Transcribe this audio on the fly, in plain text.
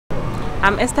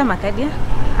I'm Esther Makadia.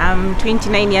 I'm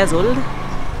 29 years old.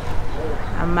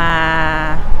 I'm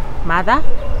a mother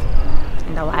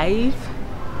and a wife.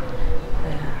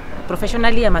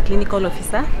 Professionally, I'm a clinical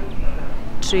officer,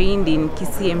 trained in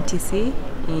KCMTC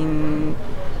in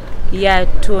year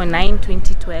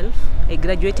 2009-2012. I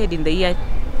graduated in the year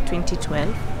 2012.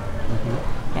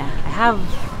 Yeah, I have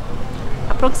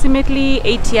approximately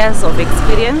 8 years of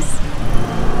experience.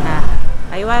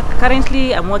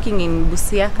 Currently I'm working in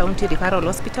Busia County Referral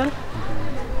Hospital.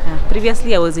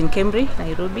 Previously I was in Cambridge,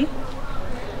 Nairobi.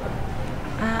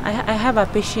 I have a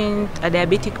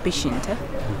diabetic patient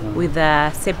with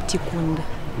a septic wound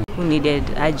who needed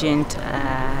urgent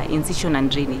incision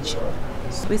and drainage.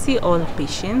 So we see all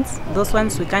patients. Those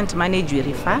ones we can't manage, we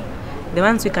refer. The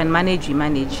ones we can manage, we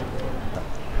manage.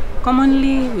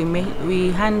 Commonly,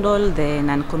 we handle the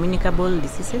non-communicable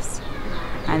diseases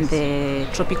and the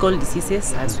tropical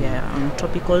diseases, as we are on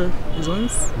tropical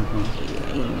zones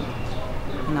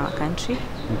in our country.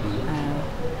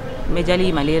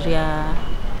 Majorly malaria,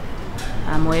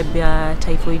 amoeba,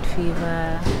 typhoid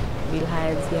fever,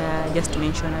 bilharzia, just to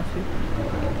mention a few.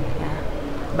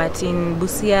 Yeah. But in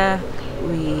Busia,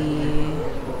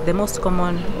 the most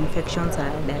common infections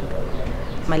are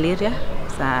malaria.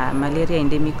 It's a malaria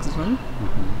endemic zone,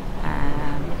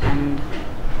 and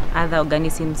other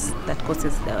organisms that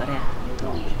causes the diarrhea.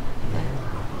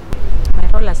 My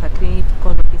role as a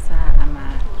clinical officer, I'm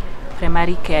a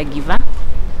primary caregiver.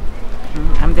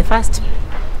 I'm the first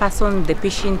person the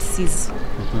patient sees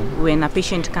when a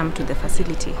patient comes to the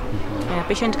facility. When a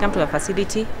patient comes to a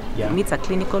facility, he meets a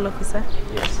clinical officer.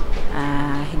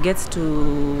 He gets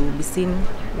to be seen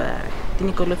by a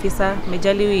clinical officer.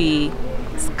 Majorly we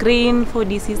screen for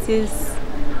diseases.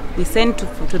 We send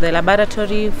to the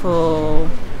laboratory for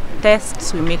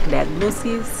tests. We make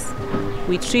diagnosis.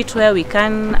 We treat where we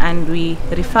can, and we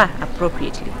refer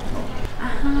appropriately.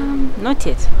 Not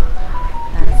yet.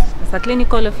 As a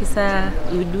clinical officer,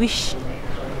 I would wish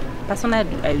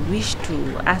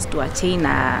to us to attain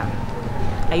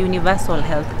a universal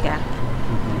health care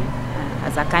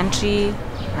as a country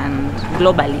and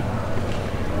globally.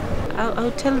 I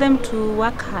would tell them to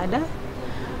work harder,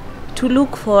 to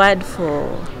look forward for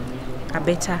a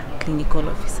better clinical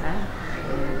officer,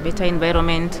 better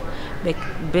environment,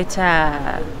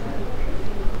 better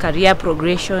career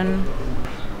progression.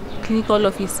 Clinical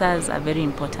officers are very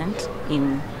important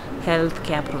in health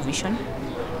care provision.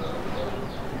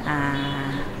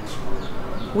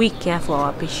 We care for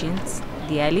our patients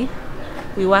dearly.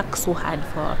 We work so hard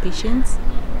for our patients.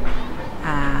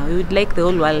 We would like the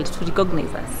whole world to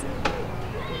recognize us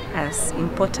as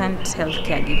important health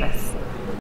caregivers.